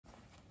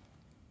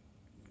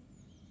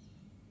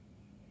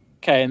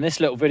Okay, in this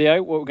little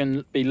video, what we're going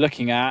to be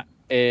looking at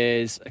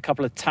is a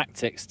couple of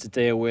tactics to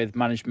deal with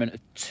management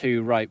of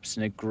two ropes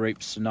in a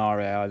group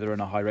scenario, either on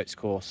a high ropes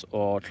course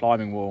or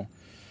climbing wall.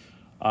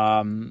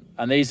 And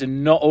these are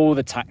not all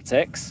the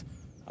tactics.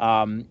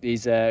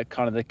 These are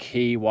kind of the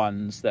key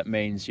ones that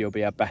means you'll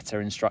be a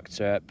better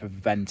instructor at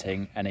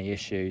preventing any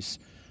issues.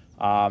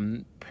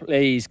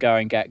 Please go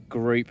and get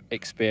group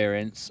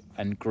experience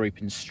and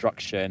group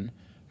instruction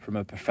from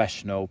a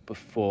professional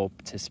before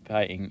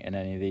participating in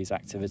any of these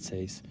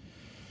activities.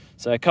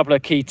 So a couple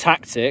of key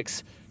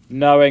tactics: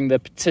 knowing the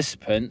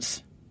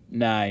participants'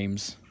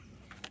 names,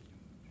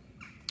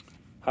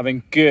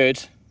 having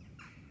good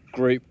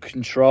group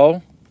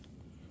control,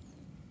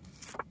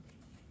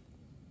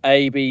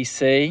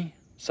 ABC,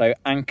 so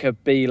anchor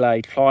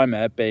belay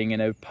climber being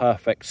in a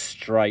perfect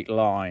straight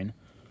line.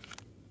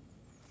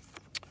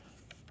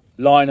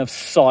 Line of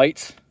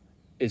sight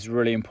is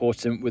really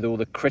important with all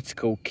the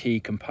critical key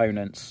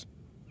components.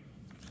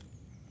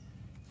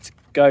 To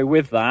go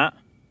with that,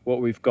 what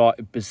we've got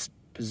is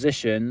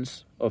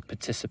positions of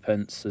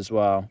participants as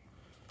well.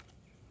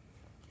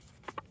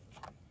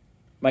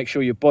 Make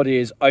sure your body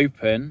is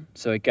open,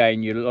 so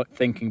again you're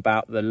thinking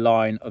about the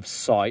line of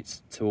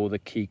sight to all the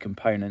key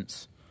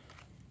components.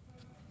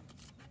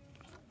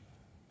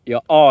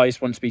 Your eyes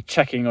want to be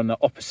checking on the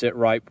opposite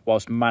rope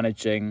whilst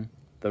managing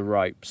the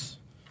ropes.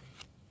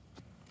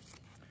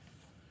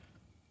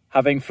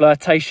 Having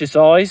flirtatious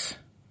eyes,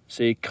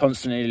 so you're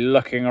constantly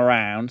looking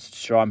around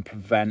to try and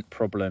prevent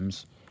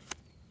problems.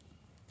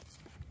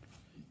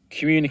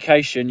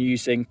 Communication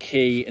using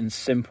key and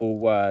simple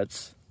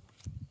words.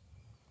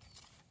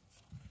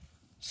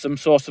 Some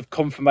sort of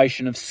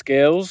confirmation of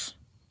skills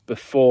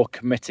before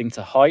committing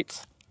to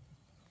height.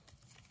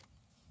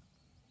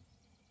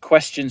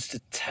 Questions to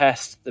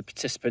test the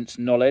participants'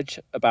 knowledge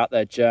about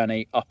their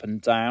journey up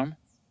and down,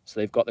 so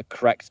they've got the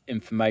correct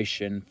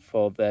information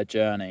for their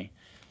journey.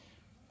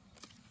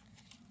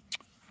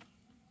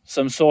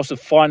 Some sort of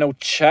final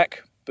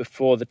check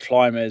before the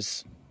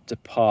climbers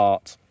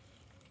depart.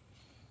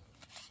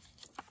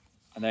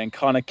 And then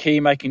kind of key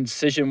making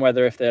decision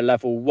whether if they're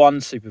level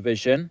 1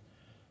 supervision,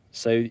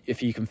 so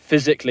if you can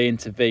physically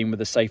intervene with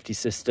the safety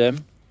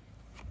system,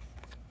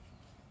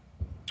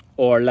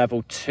 or a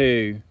level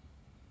 2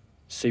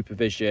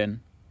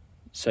 supervision,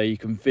 so you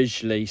can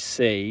visually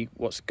see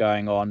what's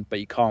going on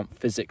but you can't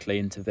physically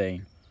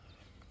intervene.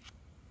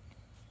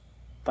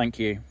 Thank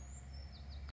you.